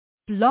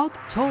Blog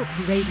Talk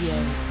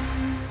Radio.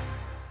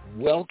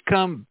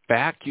 Welcome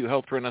back, you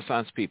Health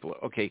Renaissance people.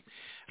 Okay,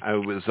 I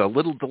was a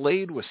little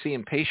delayed with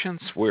seeing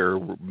patients. We're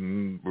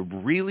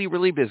really,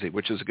 really busy,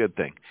 which is a good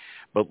thing.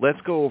 But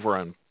let's go over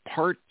on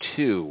part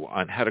 2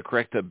 on how to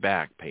correct the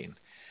back pain,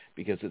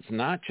 because it's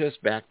not just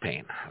back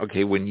pain.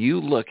 Okay, when you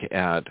look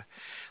at,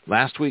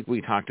 last week we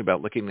talked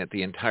about looking at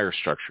the entire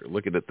structure,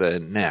 looking at the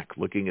neck,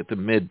 looking at the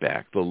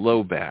mid-back, the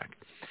low back.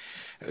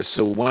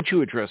 So once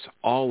you address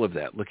all of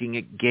that, looking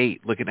at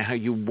gait, looking at how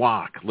you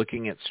walk,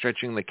 looking at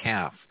stretching the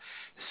calf,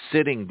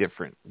 sitting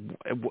different,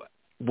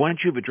 once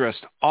you've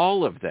addressed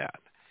all of that,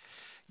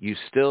 you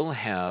still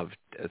have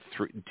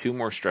 2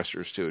 more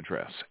stressors to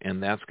address,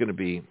 and that's going to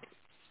be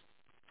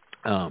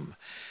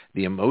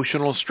the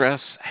emotional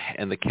stress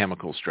and the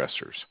chemical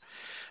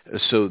stressors.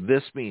 So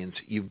this means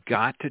you've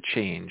got to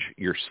change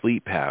your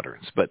sleep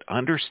patterns, but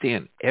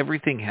understand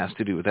everything has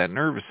to do with that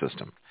nervous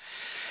system.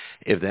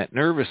 If that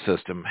nervous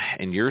system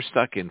and you're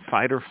stuck in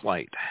fight or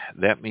flight,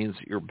 that means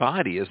your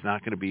body is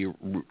not going to be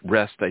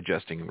rest,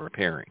 digesting, and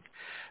repairing.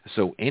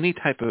 So any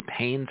type of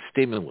pain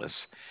stimulus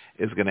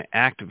is going to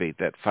activate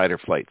that fight or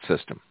flight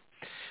system.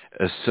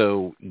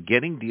 So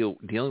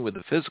dealing with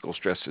the physical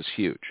stress is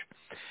huge.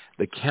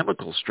 The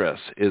chemical stress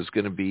is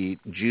going to be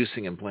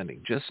juicing and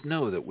blending. Just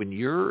know that when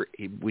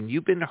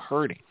you've been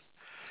hurting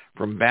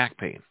from back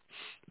pain,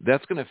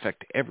 that's going to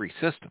affect every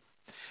system.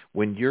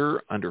 When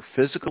you're under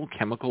physical,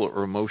 chemical,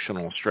 or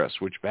emotional stress,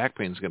 which back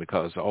pain is going to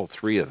cause all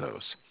 3 of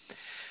those,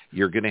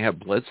 you're going to have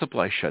blood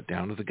supply shut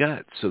down to the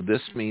gut. So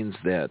this means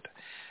that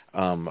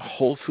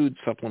whole food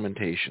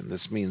supplementation,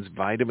 this means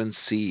vitamin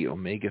C,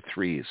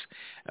 omega-3s.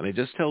 And I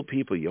just tell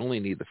people you only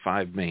need the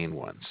 5 main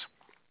ones.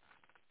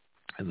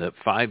 And the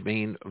 5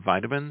 main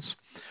vitamins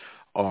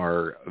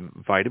are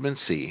vitamin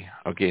C.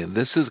 Okay, and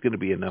this is going to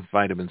be enough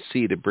vitamin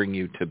C to bring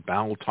you to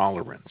bowel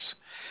tolerance.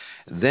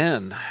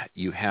 Then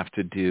you have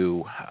to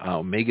do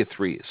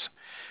omega-3s,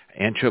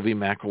 anchovy,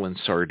 mackerel, and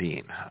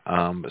sardine,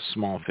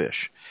 small fish.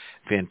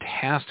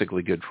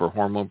 Fantastically good for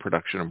hormone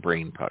production and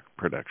brain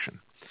production.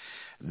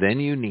 Then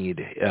you need,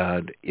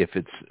 if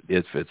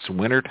it's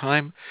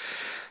wintertime,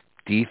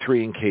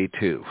 D3 and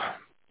K2.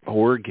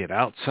 Or get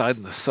outside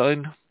in the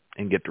sun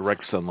and get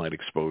direct sunlight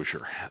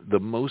exposure. The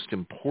most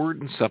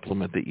important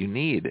supplement that you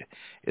need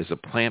is a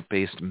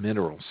plant-based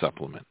mineral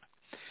supplement.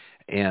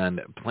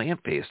 And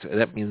plant-based,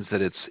 that means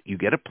that you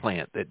get a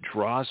plant that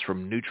draws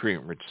from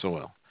nutrient-rich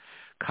soil,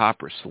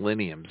 copper,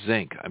 selenium,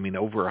 zinc,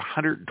 over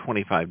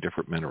 125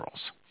 different minerals.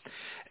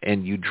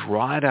 And you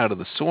draw it out of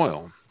the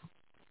soil,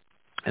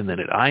 and then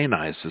it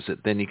ionizes it,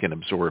 then you can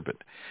absorb it.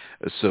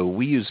 So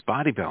we use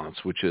Body Balance,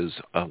 which is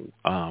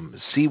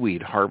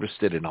seaweed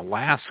harvested in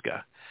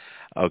Alaska,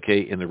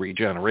 okay, in the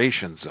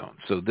regeneration zone.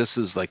 So this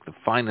is like the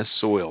finest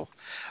soil,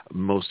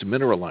 most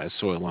mineralized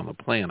soil on the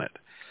planet.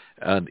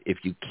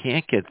 If you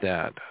can't get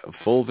that,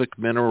 fulvic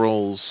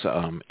minerals,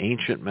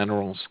 ancient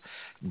minerals,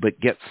 but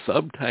get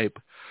subtype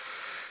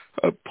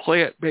of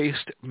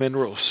plant-based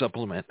mineral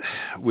supplement,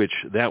 which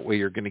that way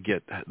you're going to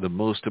get the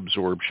most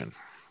absorption.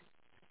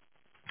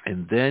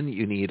 And then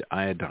you need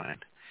iodine,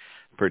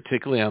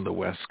 particularly on the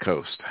West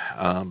Coast.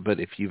 But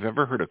if you've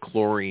ever heard of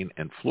chlorine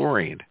and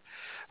fluoride,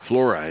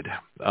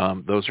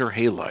 those are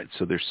halides,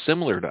 so they're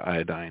similar to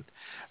iodine.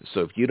 So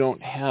if you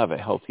don't have a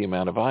healthy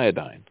amount of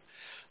iodine,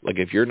 like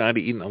if you're not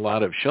eating a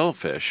lot of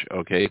shellfish,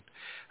 okay,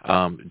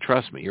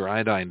 trust me, you're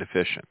iodine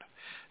deficient.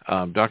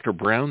 Dr.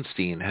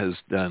 Brownstein has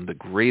done the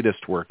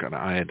greatest work on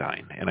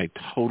iodine, and I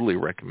totally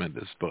recommend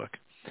this book.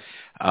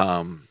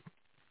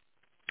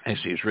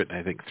 Actually, he's written,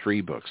 I think,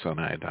 3 books on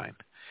iodine.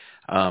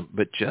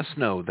 But just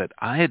know that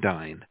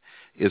iodine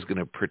is going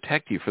to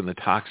protect you from the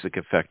toxic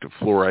effect of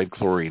fluoride,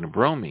 chlorine, and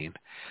bromine,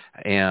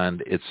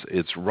 and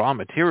it's raw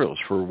materials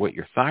for what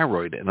your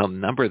thyroid and a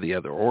number of the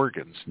other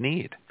organs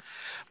need.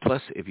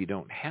 Plus, if you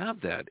don't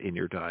have that in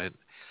your diet,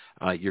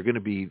 you're going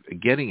to be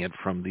getting it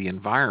from the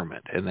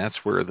environment, and that's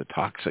where the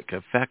toxic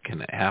effect can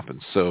happen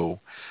so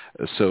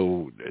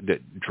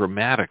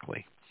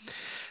dramatically.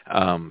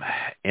 And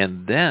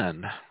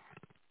then,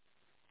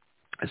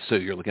 so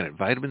you're looking at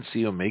vitamin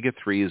C,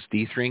 omega-3s,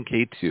 D3 and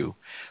K2,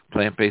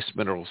 plant-based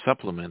mineral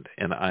supplement,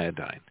 and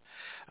iodine.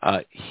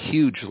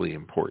 Hugely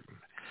important.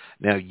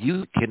 Now,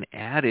 you can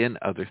add in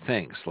other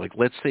things. Like,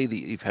 let's say that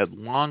you've had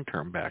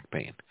long-term back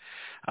pain.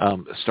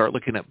 Start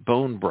looking at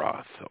bone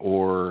broth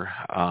or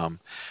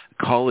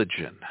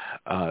collagen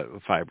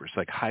fibers,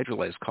 like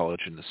hydrolyzed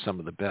collagen is some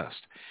of the best.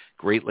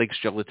 Great Lakes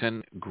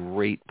Gelatin,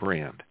 great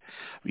brand.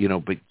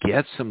 But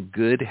get some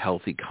good,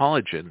 healthy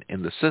collagen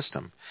in the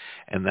system,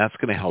 and that's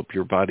going to help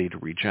your body to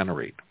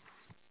regenerate.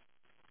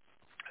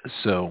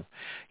 So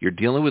you're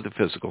dealing with the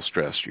physical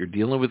stress. You're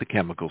dealing with the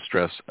chemical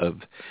stress of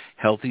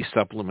healthy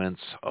supplements,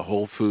 a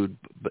whole food.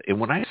 And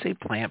when I say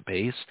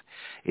plant-based,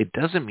 it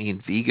doesn't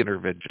mean vegan or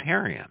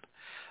vegetarian.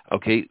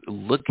 Okay,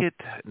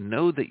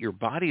 know that your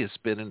body has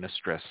been in a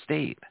stress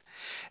state,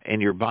 and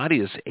your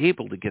body is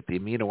able to get the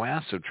amino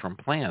acids from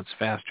plants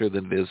faster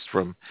than it is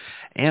from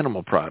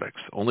animal products,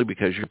 only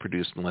because you're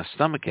producing less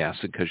stomach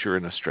acid because you're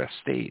in a stress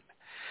state.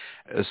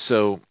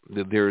 So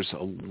there's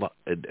a lot,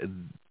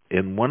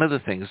 and one of the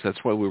things,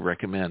 that's why we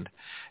recommend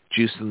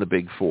juicing the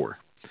big four,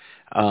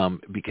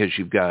 because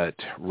you've got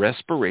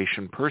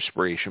respiration,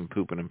 perspiration,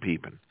 pooping, and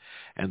peeping.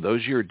 And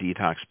those are your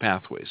detox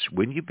pathways.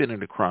 When you've been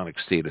in a chronic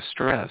state of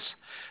stress,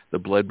 the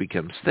blood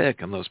becomes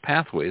thick and those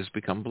pathways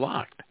become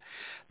blocked.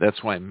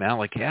 That's why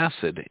malic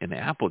acid in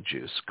apple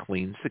juice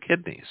cleans the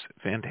kidneys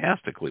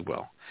fantastically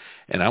well.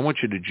 And I want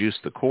you to juice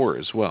the core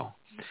as well.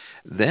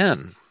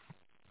 Then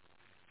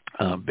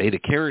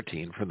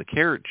beta-carotene from the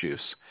carrot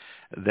juice,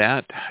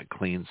 that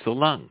cleans the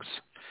lungs.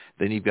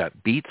 Then you've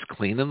got beets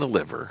cleaning the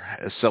liver.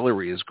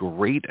 Celery is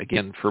great,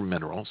 again, for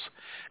minerals.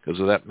 Because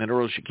without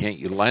minerals, you can't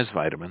utilize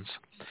vitamins.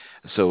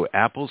 So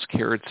apples,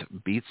 carrots,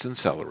 beets, and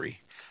celery,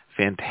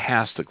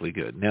 fantastically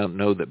good. Now,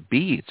 know that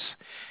beets,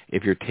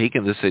 if you're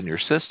taking this in your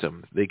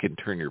system, they can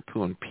turn your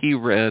poo and pee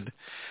red.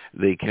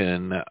 They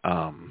can,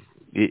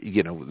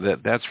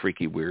 that's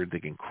freaky weird. They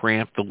can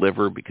cramp the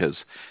liver because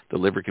the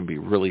liver can be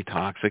really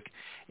toxic.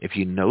 If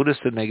you notice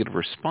a negative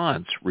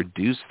response,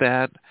 reduce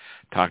that.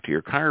 Talk to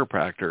your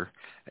chiropractor.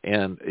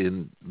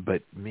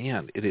 But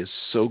man, it is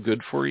so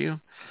good for you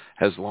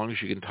as long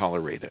as you can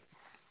tolerate it.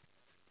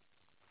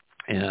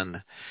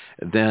 And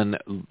then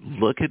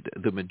look at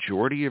the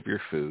majority of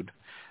your food.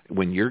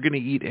 When you're going to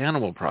eat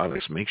animal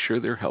products, make sure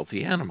they're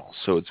healthy animals.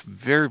 So it's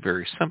very,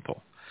 very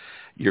simple.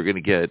 You're going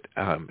to get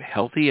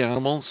healthy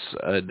animals,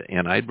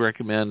 and I'd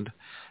recommend,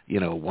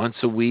 once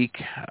a week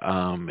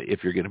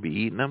if you're going to be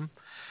eating them.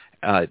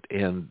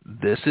 And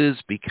this is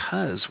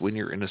because when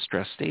you're in a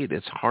stress state,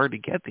 it's hard to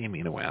get the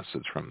amino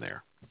acids from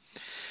there.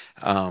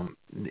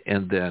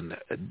 And then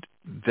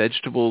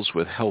vegetables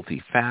with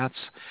healthy fats.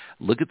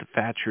 Look at the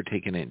fats you're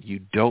taking in. You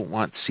don't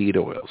want seed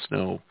oils.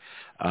 No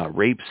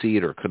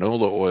rapeseed or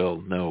canola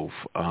oil. No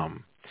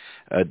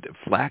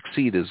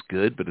flaxseed is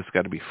good, but it's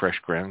got to be fresh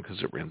ground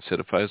because it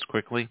rancidifies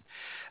quickly.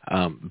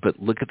 But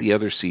look at the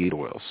other seed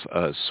oils.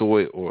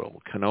 Soy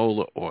oil,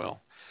 canola oil,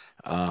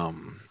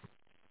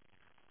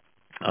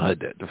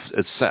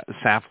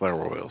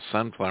 safflower oil,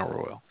 sunflower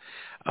oil.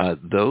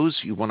 Those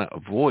you want to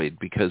avoid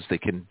because they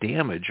can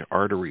damage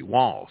artery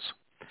walls.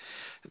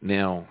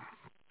 Now,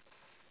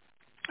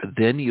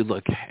 then you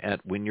look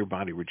at when your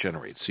body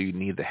regenerates. So you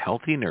need the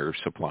healthy nerve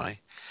supply.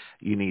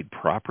 You need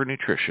proper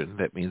nutrition.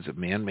 That means that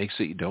man makes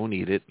it, you don't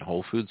eat it,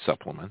 whole food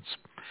supplements.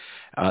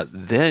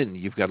 Then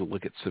you've got to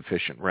look at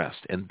sufficient rest.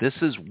 And this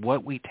is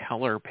what we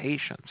tell our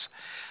patients.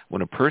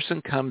 When a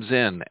person comes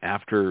in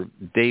after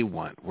day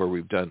one, where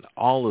we've done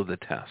all of the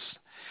tests,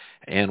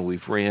 and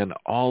we've ran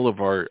all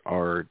of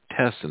our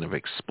tests and have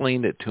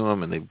explained it to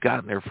them, and they've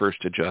gotten their first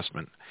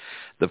adjustment,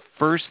 the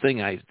first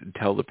thing I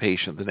tell the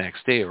patient the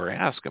next day or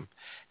ask them,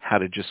 how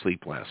did you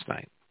sleep last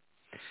night?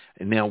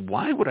 And now,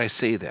 why would I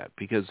say that?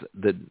 Because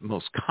the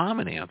most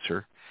common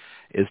answer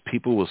is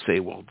people will say,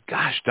 well,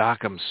 gosh, doc,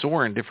 I'm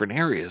sore in different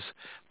areas,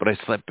 but I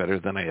slept better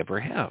than I ever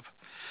have,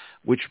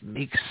 which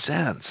makes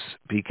sense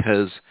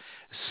because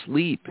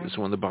sleep is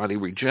when the body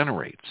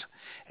regenerates,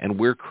 and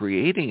we're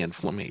creating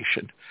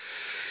inflammation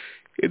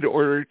in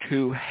order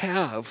to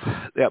have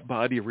that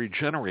body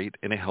regenerate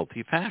in a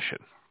healthy fashion.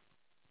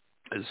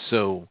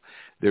 So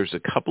there's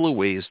a couple of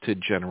ways to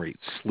generate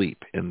sleep,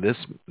 and this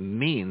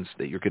means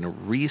that you're going to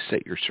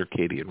reset your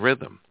circadian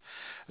rhythm,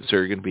 so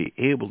you're going to be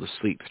able to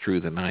sleep through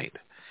the night.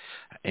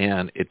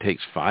 And it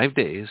takes 5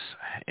 days,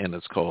 and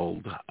it's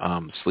called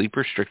sleep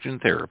restriction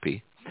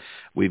therapy.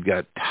 We've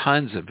got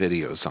tons of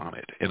videos on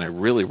it, and I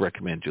really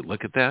recommend you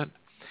look at that.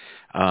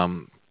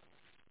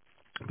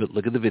 But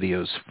look at the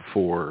videos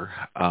for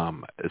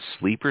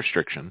sleep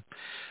restriction.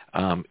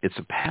 It's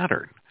a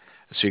pattern.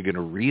 So you're going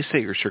to reset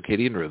your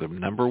circadian rhythm,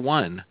 number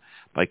one,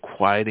 by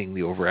quieting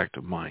the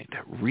overactive mind,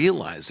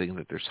 realizing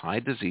that there's high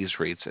disease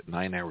rates at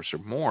 9 hours or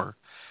more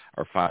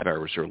or 5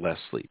 hours or less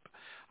sleep.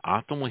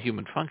 Optimal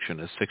human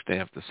function is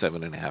 6.5 to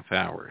 7.5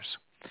 hours.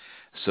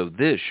 So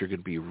you're going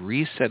to be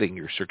resetting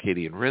your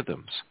circadian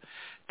rhythms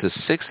to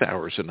 6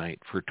 hours a night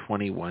for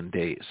 21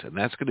 days. And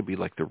that's going to be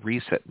like the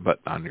reset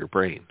button on your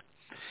brain.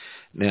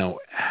 Now,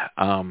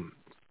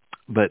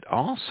 but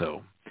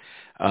also,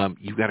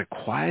 you've got to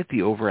quiet the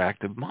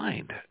overactive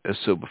mind.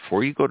 So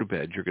before you go to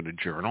bed, you're going to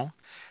journal,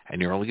 and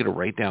you're only going to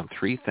write down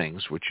 3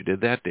 things, what you did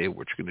that day,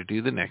 what you're going to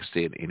do the next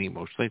day at any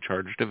emotionally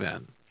charged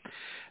event.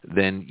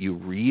 Then you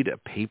read a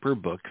paper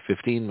book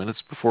 15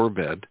 minutes before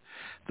bed.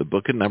 The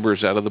book of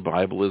Numbers out of the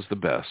Bible is the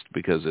best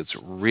because it's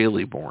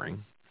really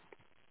boring.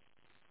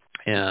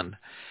 And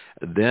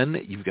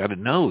then you've got to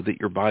know that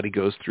your body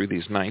goes through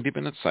these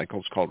 90-minute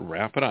cycles called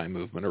rapid eye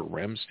movement or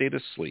REM state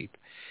of sleep.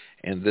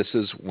 And this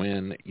is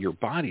when your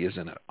body is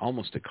in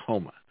almost a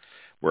coma,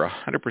 where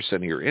 100%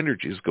 of your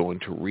energy is going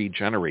to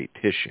regenerate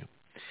tissue.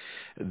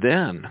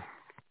 Then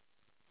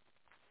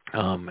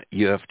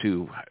you have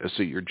to,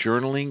 so you're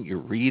journaling, you're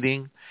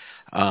reading.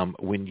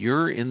 When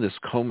you're in this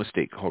coma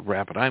state called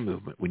rapid eye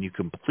movement, when you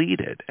complete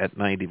it at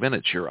 90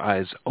 minutes, your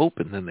eyes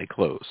open, then they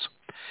close.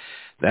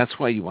 That's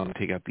why you want to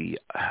take out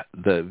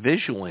the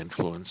visual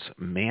influence.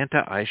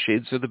 Manta eye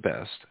shades are the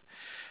best.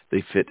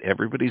 They fit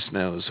everybody's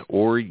nose,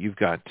 or you've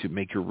got to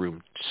make your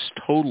room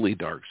totally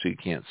dark so you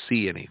can't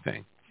see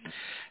anything.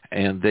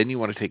 And then you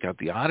want to take out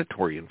the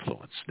auditory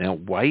influence. Now,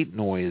 white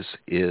noise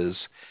is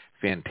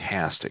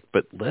fantastic,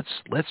 but let's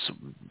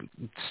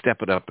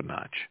step it up a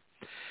notch.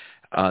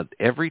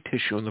 Every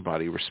tissue in the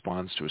body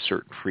responds to a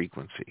certain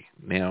frequency.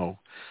 Now,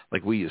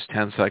 like we use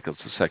 10 cycles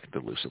a second to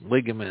loosen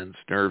ligaments.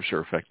 Nerves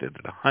are affected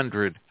at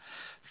 100.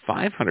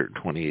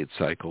 528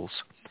 cycles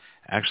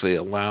actually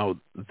allow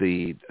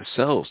the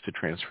cells to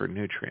transfer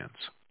nutrients.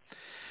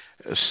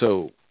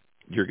 So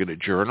you're going to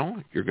journal,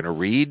 you're going to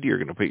read, you're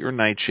going to put your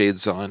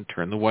nightshades on,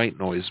 turn the white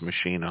noise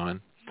machine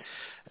on.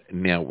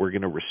 Now, we're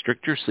going to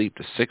restrict your sleep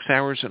to 6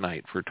 hours a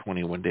night for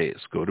 21 days.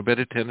 Go to bed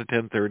at 10 to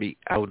 10:30,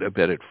 out of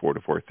bed at 4 to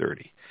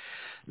 4:30.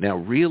 Now,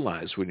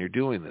 realize when you're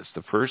doing this,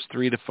 the first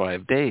 3 to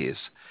 5 days,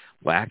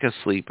 lack of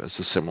sleep has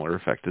a similar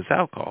effect as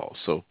alcohol.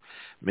 So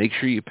make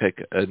sure you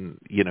pick,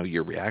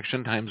 your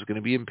reaction time is going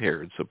to be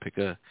impaired, so pick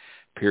a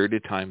period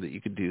of time that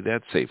you can do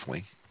that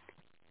safely.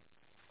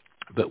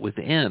 But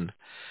within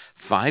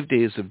 5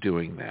 days of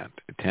doing that,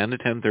 10 to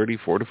 10:30,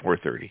 4 to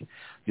 4:30,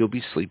 you'll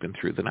be sleeping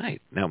through the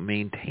night. Now,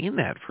 maintain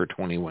that for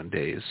 21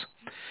 days,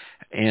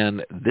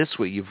 and this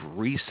way you've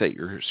reset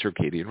your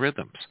circadian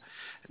rhythms.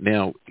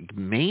 Now,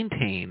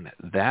 maintain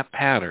that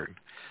pattern,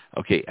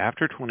 okay,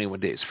 after 21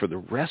 days. For the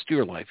rest of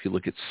your life, you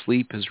look at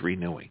sleep as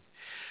renewing.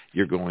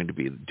 You're going to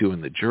be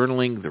doing the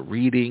journaling, the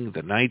reading,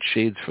 the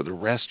nightshades for the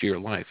rest of your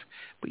life,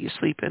 but you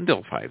sleep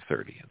until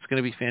 5:30. It's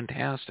going to be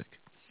fantastic.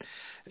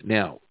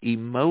 Now,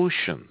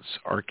 emotions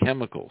are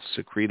chemicals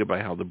secreted by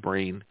how the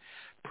brain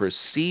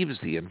perceives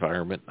the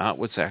environment, not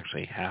what's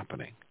actually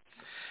happening.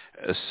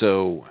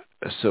 So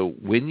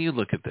when you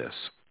look at this,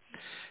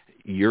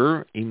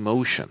 your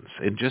emotions,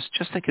 and just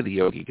think of the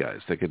yogi guys.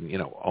 They can,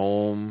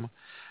 om,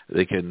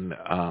 they can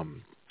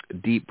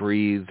deep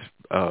breathe,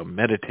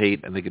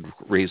 meditate, and they can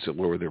raise or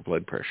lower their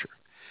blood pressure.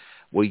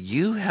 Well,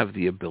 you have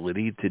the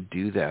ability to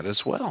do that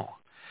as well.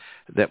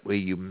 That way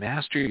you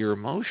master your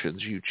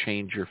emotions, you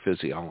change your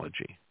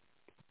physiology.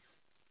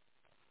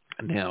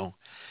 Now,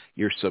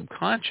 your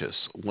subconscious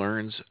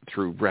learns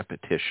through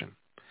repetition.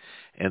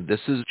 And this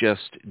is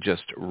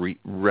just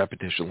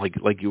repetition,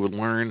 like you would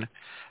learn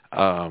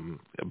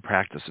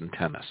practice in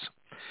tennis.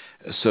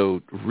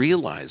 So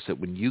realize that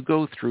when you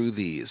go through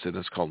these, and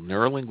it's called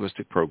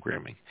neurolinguistic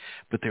programming,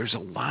 but there's a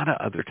lot of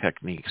other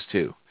techniques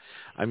too.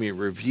 I mean,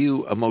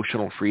 review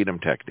emotional freedom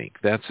technique.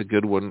 That's a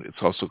good one.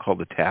 It's also called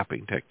the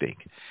tapping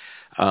technique.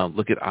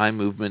 Look at eye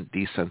movement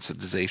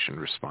desensitization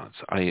response,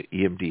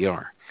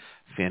 EMDR.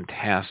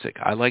 Fantastic.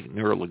 I like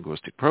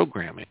neurolinguistic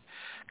programming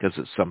because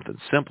it's something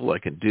simple I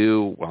can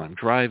do while I'm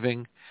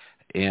driving,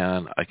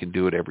 and I can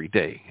do it every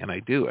day, and I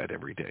do it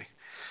every day.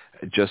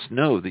 Just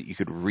know that you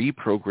could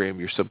reprogram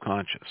your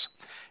subconscious.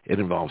 It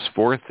involves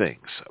 4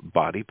 things.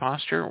 Body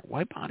posture.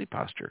 Why body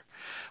posture?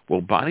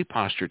 Well, body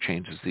posture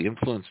changes the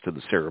influence to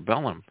the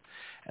cerebellum,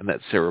 and that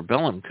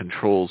cerebellum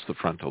controls the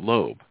frontal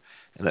lobe.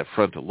 And that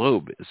frontal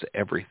lobe is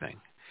everything.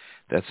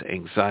 That's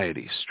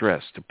anxiety,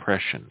 stress,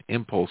 depression,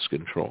 impulse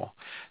control,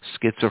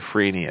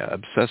 schizophrenia,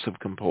 obsessive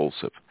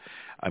compulsive.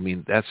 I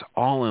mean, that's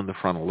all in the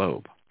frontal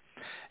lobe.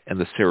 And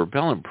the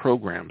cerebellum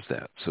programs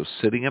that. So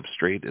sitting up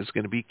straight is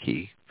going to be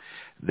key.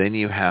 Then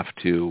you have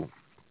to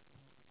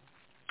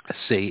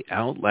say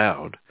out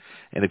loud,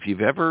 and if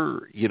you've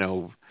ever,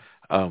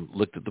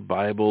 looked at the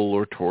Bible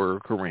or Torah or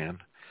Quran,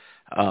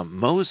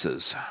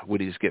 Moses,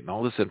 when he's getting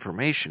all this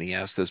information, he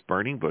asked this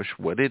burning bush,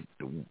 what do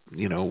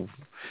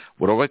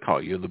I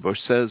call you? And the bush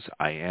says,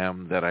 I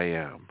am that I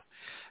am.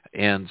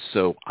 And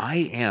so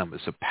I am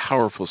is a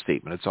powerful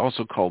statement. It's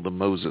also called the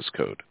Moses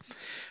Code,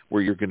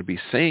 where you're going to be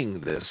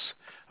saying this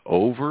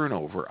over and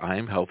over. I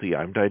am healthy,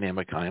 I am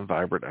dynamic, I am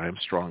vibrant, I am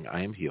strong,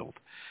 I am healed.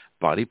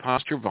 Body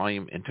posture,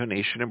 volume,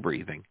 intonation, and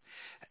breathing.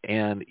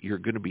 And you're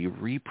going to be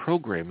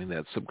reprogramming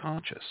that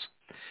subconscious.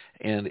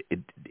 And it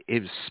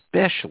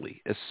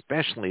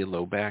especially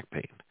low back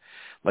pain.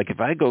 Like if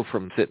I go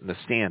from sitting to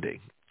standing,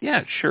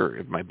 yeah, sure.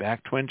 If my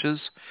back twinges,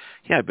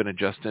 yeah, I've been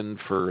adjusting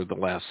for the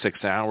last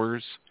 6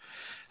 hours.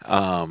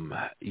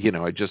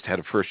 I just had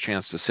a first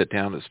chance to sit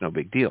down. It's no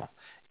big deal.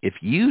 If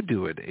you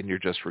do it and you're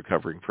just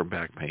recovering from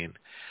back pain,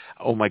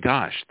 oh my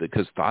gosh,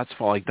 because thoughts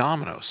fall like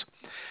dominoes.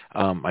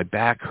 My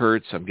back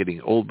hurts. I'm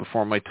getting old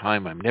before my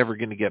time. I'm never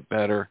going to get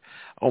better.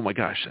 Oh my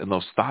gosh. And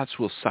those thoughts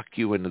will suck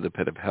you into the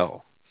pit of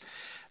hell.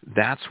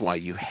 That's why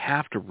you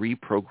have to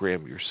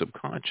reprogram your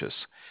subconscious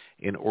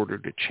in order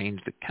to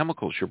change the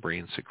chemicals your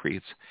brain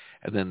secretes,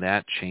 and then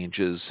that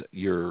changes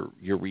your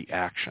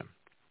reaction.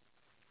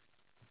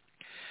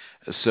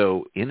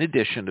 So in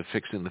addition to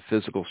fixing the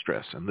physical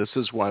stress, and this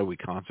is why we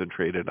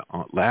concentrated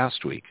on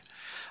last week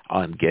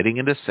on getting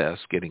it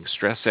assessed, getting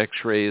stress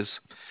x-rays,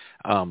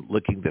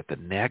 looking that the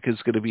neck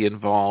is going to be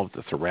involved,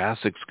 the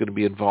thoracic is going to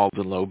be involved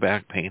in low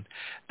back pain,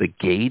 the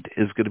gait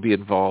is going to be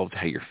involved,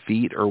 how your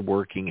feet are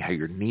working, how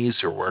your knees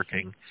are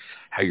working,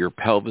 how your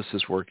pelvis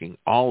is working,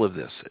 all of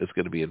this is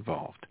going to be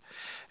involved.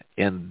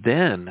 And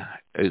then,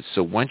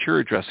 so once you're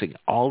addressing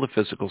all the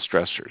physical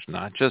stressors,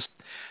 not just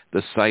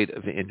the site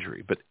of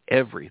injury, but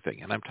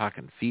everything, and I'm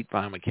talking feet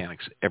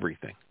biomechanics,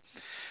 everything,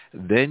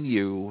 Then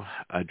you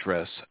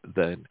address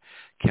the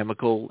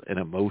chemical and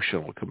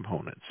emotional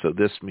components. So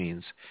this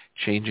means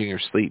changing your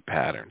sleep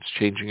patterns,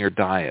 changing your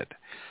diet,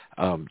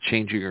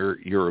 changing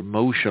your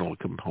emotional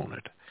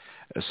component.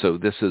 So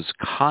this is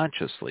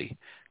consciously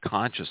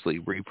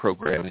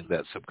reprogramming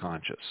that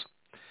subconscious.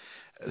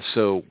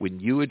 So when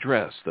you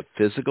address the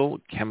physical,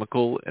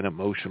 chemical, and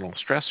emotional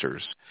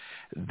stressors,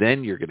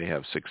 then you're going to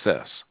have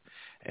success.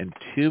 And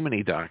too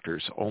many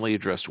doctors only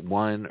address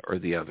one or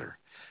the other.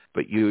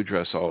 But you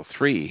address all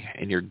three,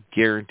 and you're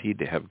guaranteed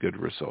to have good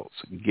results.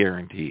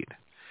 Guaranteed.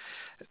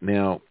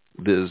 Now,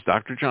 this is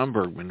Dr. John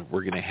Bergman.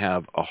 We're going to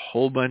have a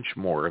whole bunch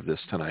more of this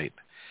tonight.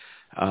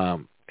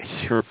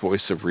 Your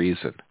voice of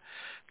reason.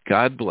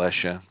 God bless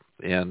you,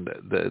 and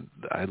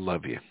I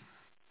love you.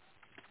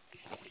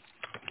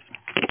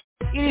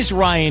 It is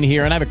Ryan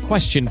here, and I have a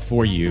question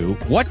for you.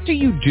 What do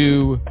you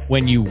do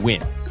when you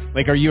win?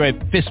 Like, are you a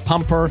fist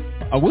pumper,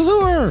 a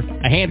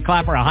woohooer, a hand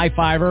clapper, a high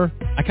fiver?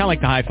 I kind of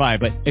like the high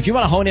five, but if you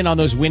want to hone in on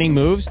those winning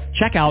moves,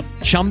 check out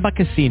Chumba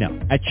Casino.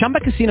 At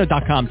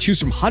ChumbaCasino.com, choose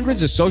from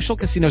hundreds of social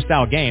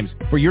casino-style games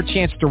for your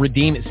chance to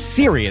redeem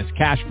serious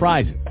cash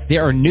prizes.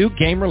 There are new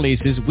game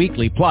releases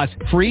weekly, plus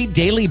free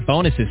daily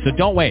bonuses, so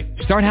don't wait.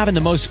 Start having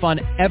the most fun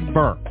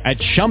ever at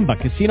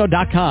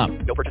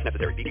ChumbaCasino.com. No purchase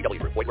necessary. VGW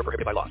Group. Void where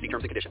prohibited by law. See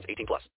terms and conditions. 18+.